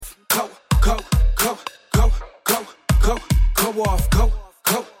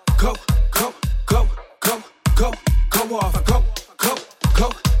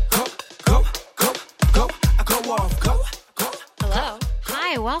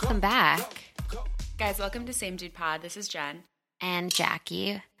Welcome back. Guys, welcome to Same Dude Pod. This is Jen. And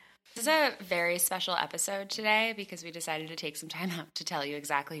Jackie. This is a very special episode today because we decided to take some time out to tell you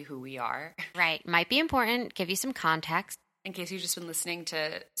exactly who we are. Right. Might be important. Give you some context. In case you've just been listening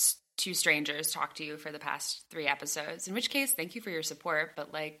to two strangers talk to you for the past 3 episodes. In which case, thank you for your support. But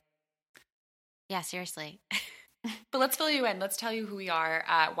yeah, seriously. But let's fill you in. Let's tell you who we are,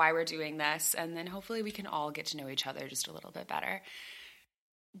 why we're doing this. And then hopefully we can all get to know each other just a little bit better.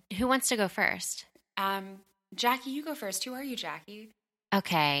 Who wants to go first? Jackie, you go first. Who are you, Jackie?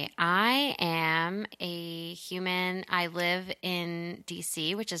 Okay, I am a human. I live in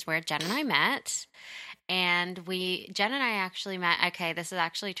DC, which is where Jen and I met. And Jen and I actually met. Okay, this is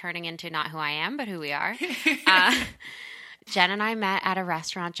actually turning into not who I am, but who we are. Jen and I met at a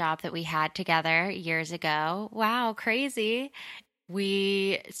restaurant job that we had together years ago. Wow, crazy.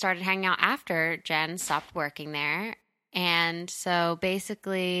 We started hanging out after Jen stopped working there. And so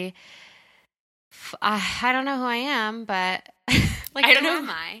basically, I don't know who I am, but I don't know. Who am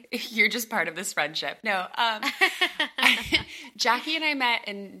I? You're just part of this friendship. No, Jackie and I met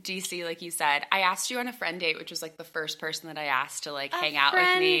in DC, like you said. I asked you on a friend date, which was like the first person that I asked to hang out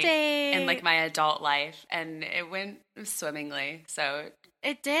with me in my adult life, and it went swimmingly. So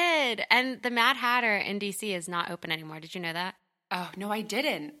it did. And the Mad Hatter in DC is not open anymore. Did you know that? Oh no, I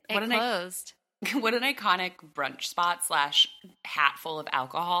didn't. It closed. What an iconic brunch spot / hat full of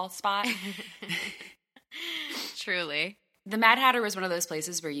alcohol spot. Truly. The Mad Hatter was one of those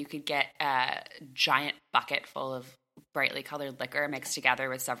places where you could get a giant bucket full of brightly colored liquor mixed together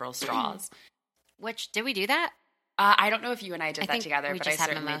with several straws. Which, did we do that? I don't know if you and I did that together, but I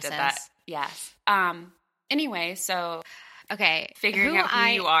certainly did that. Yes. Anyway, so... Okay, figuring out who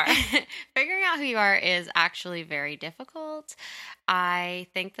you are. Figuring out who you are is actually very difficult. I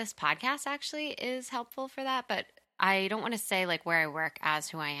think this podcast actually is helpful for that, but I don't want to say where I work as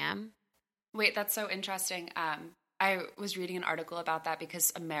who I am. Wait, that's so interesting. I was reading an article about that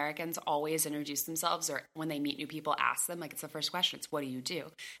because Americans always introduce themselves, or when they meet new people, ask them, it's the first question, it's what do you do?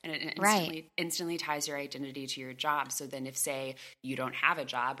 And it instantly ties your identity to your job. So then if, say, you don't have a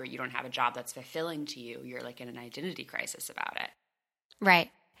job or you don't have a job that's fulfilling to you, you're in an identity crisis about it. Right.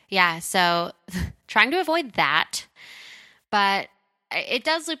 Yeah. So trying to avoid that, but it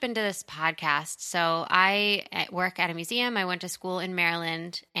does loop into this podcast. So I work at a museum. I went to school in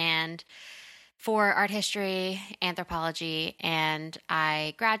Maryland and for art history, anthropology, and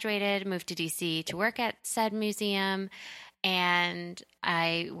I graduated, moved to DC to work at said museum, and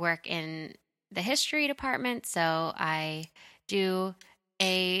I work in the history department, so I do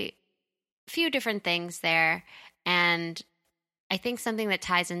a few different things there, and I think something that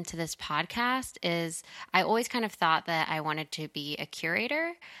ties into this podcast is I always kind of thought that I wanted to be a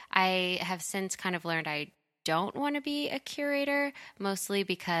curator. I have since kind of learned I don't want to be a curator, mostly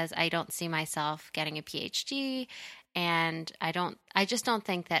because I don't see myself getting a PhD, and I just don't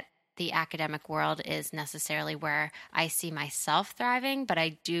think that the academic world is necessarily where I see myself thriving, but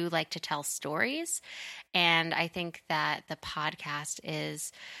I do like to tell stories, and I think that the podcast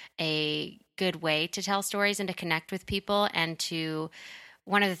is a good way to tell stories and to connect with people, and to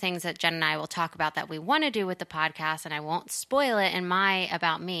one of the things that Jen and I will talk about that we want to do with the podcast, and I won't spoil it in my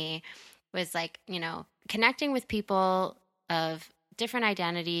About Me, was connecting with people of different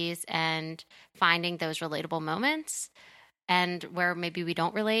identities and finding those relatable moments and where maybe we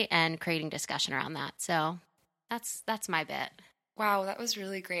don't relate and creating discussion around that. So that's my bit. Wow, that was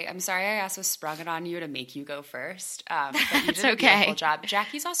really great. I'm sorry I also sprung it on you to make you go first. But you did a okay. beautiful job.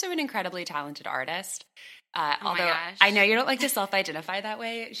 Jackie's also an incredibly talented artist. Although my gosh. I know you don't like to self-identify that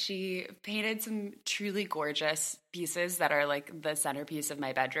way. She painted some truly gorgeous pieces that are the centerpiece of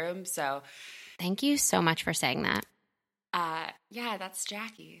my bedroom. So thank you so much for saying that. Yeah, that's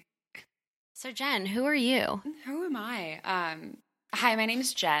Jackie. So Jen, who are you? Who am I? Hi, my name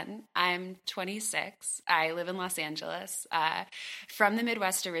is Jen. I'm 26. I live in Los Angeles. From the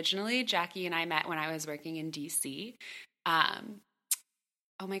Midwest originally. Jackie and I met when I was working in DC.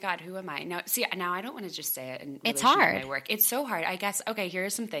 Oh my God, who am I? Now I don't want to just say it in relation to my work. It's so hard. I guess, okay, here are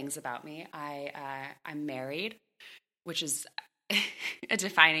some things about me. I'm married, which is a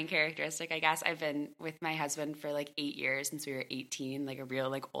defining characteristic, I guess. I've been with my husband for 8 years since we were 18, a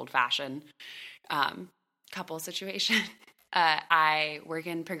real old-fashioned couple situation. I work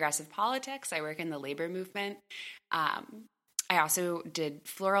in progressive politics. I work in the labor movement. I also did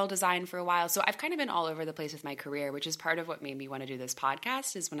floral design for a while. So I've kind of been all over the place with my career, which is part of what made me want to do this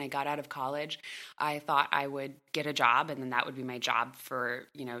podcast. Is when I got out of college, I thought I would get a job and then that would be my job for,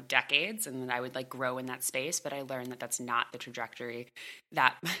 decades. And then I would grow in that space. But I learned that that's not the trajectory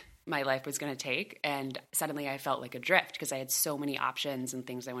that my life was going to take. And suddenly I felt like adrift because I had so many options and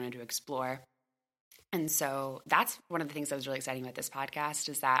things I wanted to explore. And so that's one of the things that was really exciting about this podcast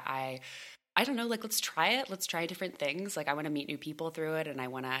is that I don't know, like, let's try it. Let's try different things. Like, I want to meet new people through it, and I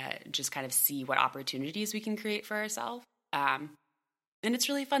want to just kind of see what opportunities we can create for ourselves. And it's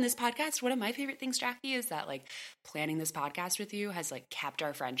really fun. This podcast, one of my favorite things, Jackie, is that, like, planning this podcast with you has, like, kept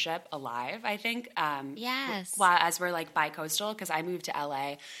our friendship alive, I think. Yes. While as we're, like, bi-coastal, because I moved to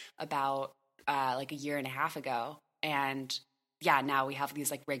LA about, like, a year and a half ago. And, yeah, now we have these,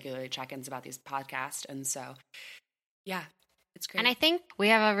 like, regular check-ins about these podcasts. And so, yeah. It's great. And I think we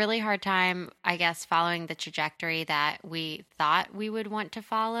have a really hard time, I guess, following the trajectory that we thought we would want to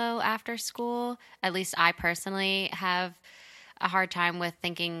follow after school. At least I personally have a hard time with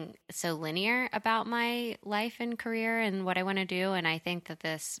thinking so linear about my life and career and what I want to do. And I think that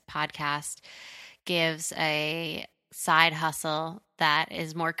this podcast gives a side hustle that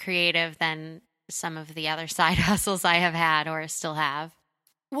is more creative than some of the other side hustles I have had or still have.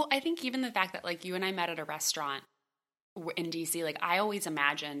 Well, I think even the fact that, like, you and I met at a restaurant in DC, like, I always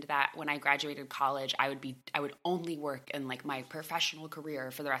imagined that when I graduated college, I would only work in, like, my professional career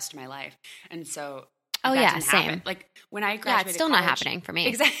for the rest of my life. And so oh yeah, same. Happen. Like, when I graduated, it's still college, not happening for me.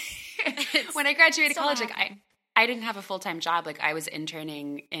 Exactly. When I graduated college, like, I didn't have a full-time job. Like, I was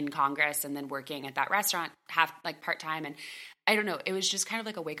interning in Congress and then working at that restaurant part-time. And I don't know, it was just kind of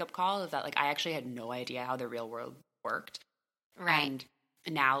like a wake-up call of that, like, I actually had no idea how the real world worked. Right.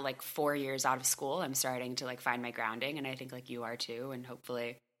 And now, like, 4 years out of school, I'm starting to, like, find my grounding, and I think, like, you are too, and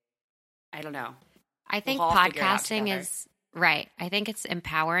hopefully, I don't know. I think podcasting is right. I think it's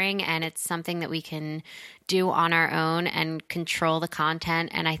empowering, and it's something that we can do on our own and control the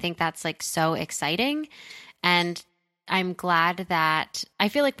content, and I think that's, like, so exciting, and I'm glad that I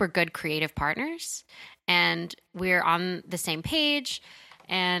feel like we're good creative partners, and we're on the same page,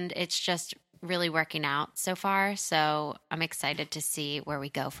 and it's just really working out so far. So I'm excited to see where we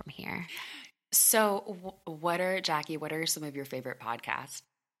go from here. So Jackie, what are some of your favorite podcasts?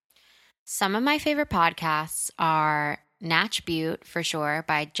 Some of my favorite podcasts are Natch Butte, for sure,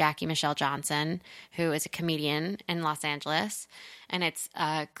 by Jackie Michelle Johnson, who is a comedian in Los Angeles. And it's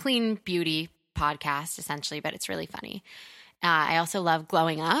a clean beauty podcast, essentially, but it's really funny. I also love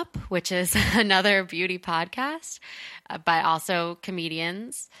Glowing Up, which is another beauty podcast, by also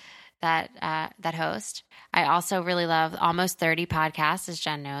comedians that host. I also really love Almost 30 podcasts, as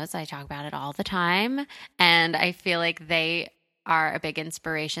Jen knows. I talk about it all the time. And I feel like they are a big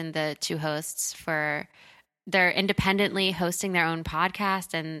inspiration, the two hosts, they're independently hosting their own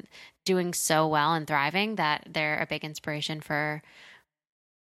podcast and doing so well and thriving that they're a big inspiration for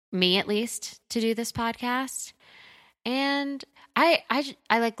me, at least, to do this podcast. And I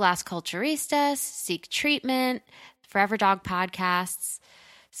like Las Culturistas, Seek Treatment, Forever Dog podcasts.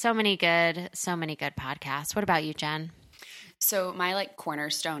 So many good podcasts. What about you, Jen? So my, like,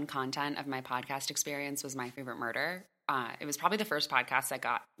 cornerstone content of my podcast experience was My Favorite Murder. It was probably the first podcast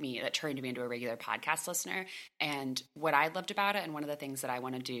that turned me into a regular podcast listener. And what I loved about it, and one of the things that I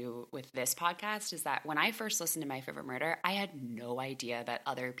want to do with this podcast, is that when I first listened to My Favorite Murder, I had no idea that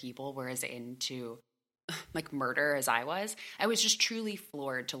other people were as into, like, murder as I was. I was just truly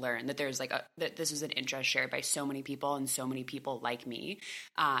floored to learn that there's, like, that this is an interest shared by so many people and so many people like me.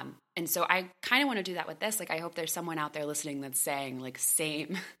 And so I kind of want to do that with this. Like, I hope there's someone out there listening that's saying, like,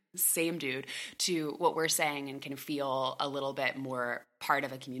 same dude to what we're saying and can feel a little bit more part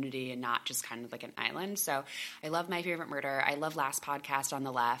of a community and not just kind of like an island. So I love My Favorite Murder. I love Last Podcast on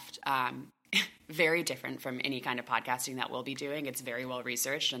the Left. Very different from any kind of podcasting that we'll be doing. It's very well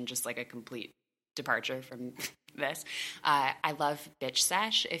researched and just like a complete departure from this. I love Bitch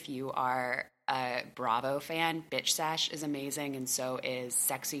Sesh. If you are a Bravo fan, Bitch Sesh is amazing, and so is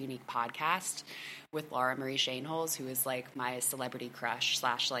Sexy Unique Podcast with Laura Marie Shaneholes, who is, like, my celebrity crush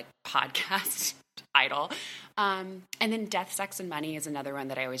 / like podcast idol. And then Death, Sex, and Money is another one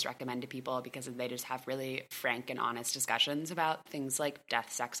that I always recommend to people because they just have really frank and honest discussions about things like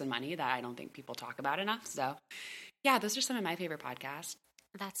death, sex, and money that I don't think people talk about enough. So yeah, those are some of my favorite podcasts.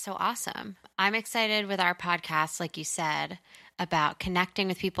 That's so awesome. I'm excited with our podcast, like you said, about connecting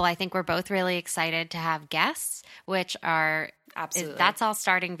with people. I think we're both really excited to have guests, which are absolutely, that's all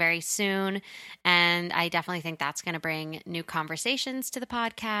starting very soon. And I definitely think that's going to bring new conversations to the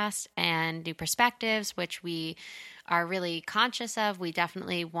podcast and new perspectives, which we are really conscious of. We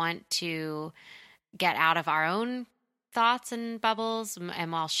definitely want to get out of our own thoughts and bubbles,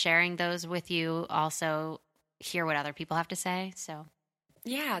 and while sharing those with you, also hear what other people have to say. So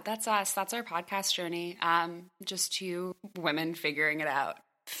yeah, that's us. That's our podcast journey. Just two women figuring it out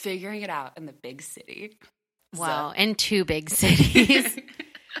in the big city. Well, in two big cities.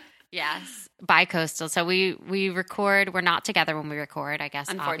 Yes, bi-coastal. So we record. We're not together when we record, I guess,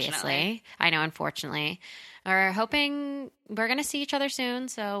 obviously. I know, unfortunately. We're hoping we're going to see each other soon,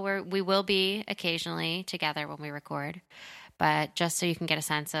 so we will be occasionally together when we record. But just so you can get a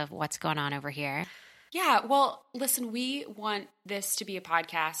sense of what's going on over here. Yeah, well, listen, we want this to be a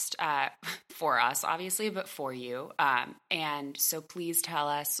podcast for us, obviously, but for you. And so please tell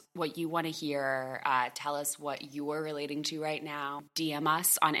us what you want to hear. Tell us what you're relating to right now. DM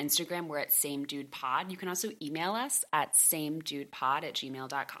us on Instagram. We're at SameDudePod. You can also email us at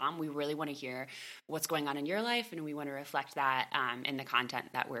samedudepod@gmail.com. We really want to hear what's going on in your life, and we want to reflect that in the content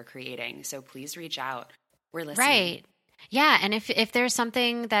that we're creating. So please reach out. We're listening. Right. Yeah, and if there's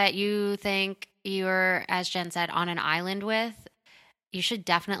something that you think you're, as Jen said, on an island with, you should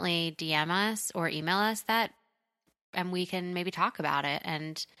definitely DM us or email us that, and we can maybe talk about it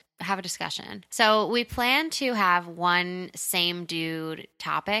and have a discussion. So we plan to have one same dude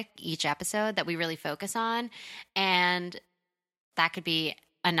topic each episode that we really focus on, and that could be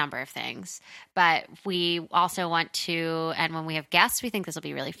a number of things. But we also want to, and when we have guests, we think this will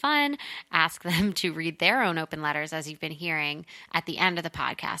be really fun, ask them to read their own open letters, as you've been hearing at the end of the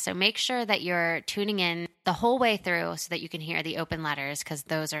podcast. So make sure that you're tuning in the whole way through so that you can hear the open letters, because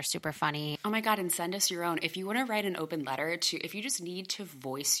those are super funny. Oh my God, and send us your own. If you want to write an open letter if you just need to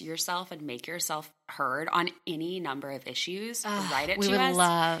voice yourself and make yourself heard on any number of issues, write it to us.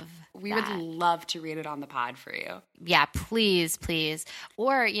 We would love to read it on the pod for you. Yeah, please.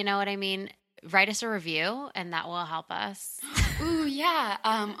 Or, you know what I mean? Write us a review, and that will help us. Ooh, yeah.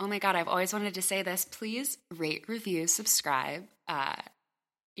 Oh my God, I've always wanted to say this. Please rate, review, subscribe.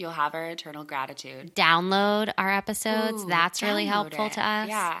 You'll have our eternal gratitude. Download our episodes. That's really helpful to us.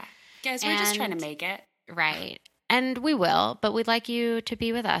 Yeah. Guys, we're just trying to make it. Right. And we will, but we'd like you to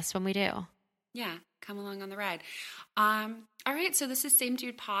be with us when we do. Yeah. Come along on the ride. All right, so this is Same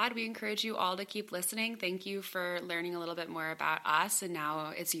Dude Pod. We encourage you all to keep listening. Thank you for learning a little bit more about us, and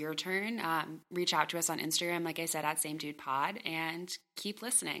now it's your turn. Reach out to us on Instagram, like I said, at Same Dude Pod, and keep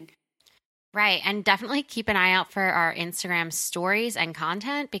listening. Right, and definitely keep an eye out for our Instagram stories and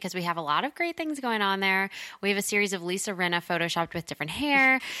content, because we have a lot of great things going on there. We have a series of Lisa Rinna photoshopped with different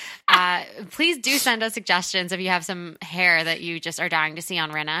hair. Please do send us suggestions if you have some hair that you just are dying to see on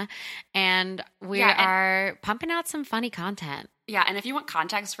Rinna. And we are pumping out some funny content. Yeah, and if you want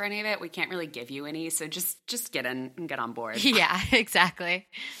context for any of it, we can't really give you any, so just get in and get on board. Yeah, exactly.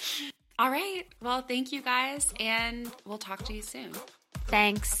 All right, well, thank you guys, and we'll talk to you soon.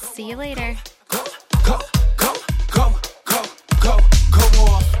 Thanks. See you later.